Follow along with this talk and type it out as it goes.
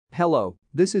Hello,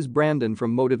 this is Brandon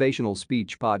from Motivational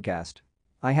Speech Podcast.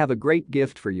 I have a great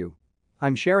gift for you.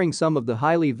 I'm sharing some of the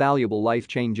highly valuable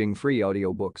life-changing free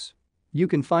audiobooks. You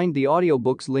can find the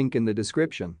audiobooks link in the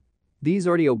description. These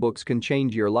audiobooks can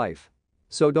change your life.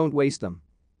 So don't waste them.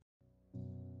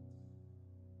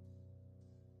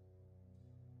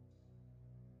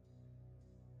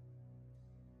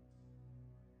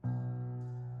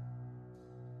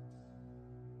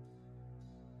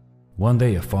 One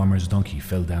day a farmer's donkey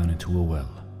fell down into a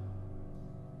well.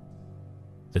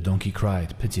 The donkey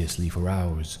cried piteously for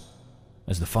hours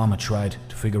as the farmer tried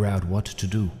to figure out what to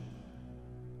do.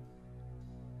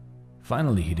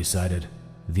 Finally he decided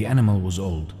the animal was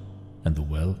old and the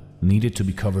well needed to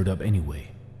be covered up anyway.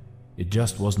 It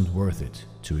just wasn't worth it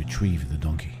to retrieve the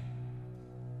donkey.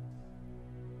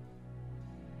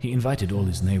 He invited all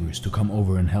his neighbors to come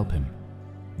over and help him.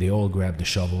 They all grabbed a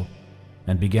shovel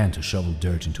and began to shovel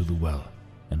dirt into the well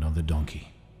and on the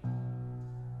donkey.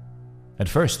 At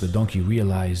first the donkey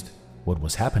realized what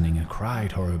was happening and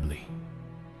cried horribly.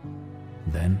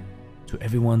 Then, to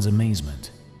everyone's amazement,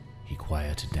 he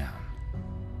quieted down.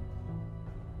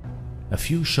 A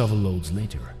few shovel loads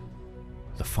later,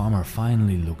 the farmer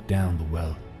finally looked down the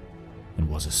well and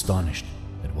was astonished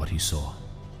at what he saw.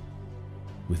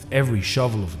 With every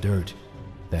shovel of dirt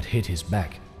that hit his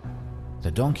back, the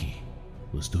donkey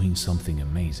was doing something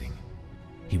amazing.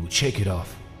 He would shake it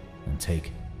off and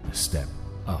take a step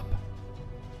up.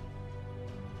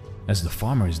 As the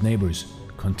farmer's neighbors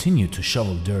continued to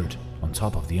shovel dirt on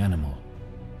top of the animal,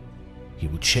 he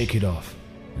would shake it off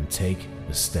and take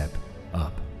a step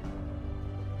up.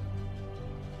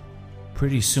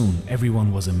 Pretty soon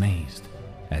everyone was amazed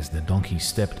as the donkey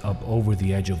stepped up over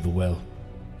the edge of the well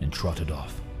and trotted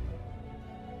off.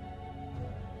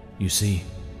 You see,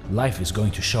 life is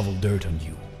going to shovel dirt on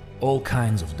you, all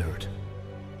kinds of dirt.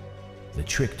 The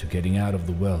trick to getting out of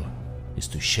the well is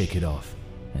to shake it off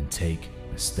and take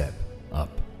a step up.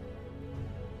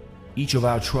 Each of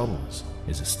our troubles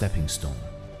is a stepping stone.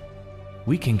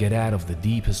 We can get out of the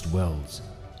deepest wells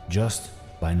just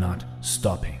by not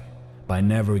stopping, by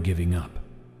never giving up.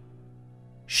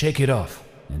 Shake it off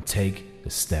and take a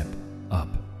step up.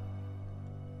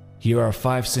 Here are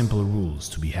 5 simple rules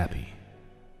to be happy.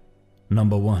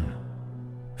 Number 1,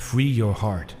 free your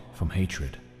heart from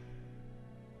hatred.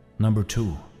 Number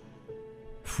 2,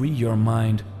 free your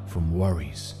mind from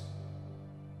worries.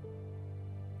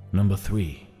 Number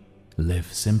 3,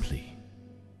 live simply.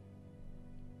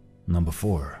 Number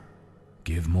 4,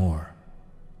 give more.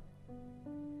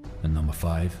 And number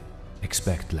 5,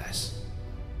 expect less.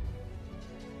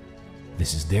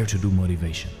 This is Dare to Do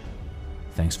Motivation.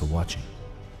 Thanks for watching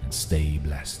and stay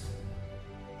blessed.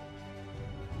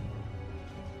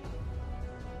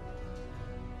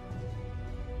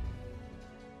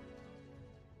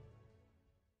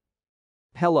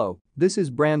 Hello, this is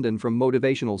Brandon from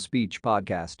Motivational Speech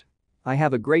Podcast. I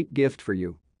have a great gift for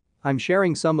you. I'm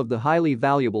sharing some of the highly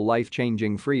valuable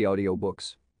life-changing free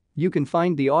audiobooks. You can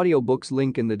find the audiobooks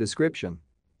link in the description.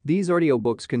 These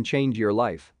audiobooks can change your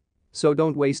life. So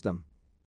don't waste them.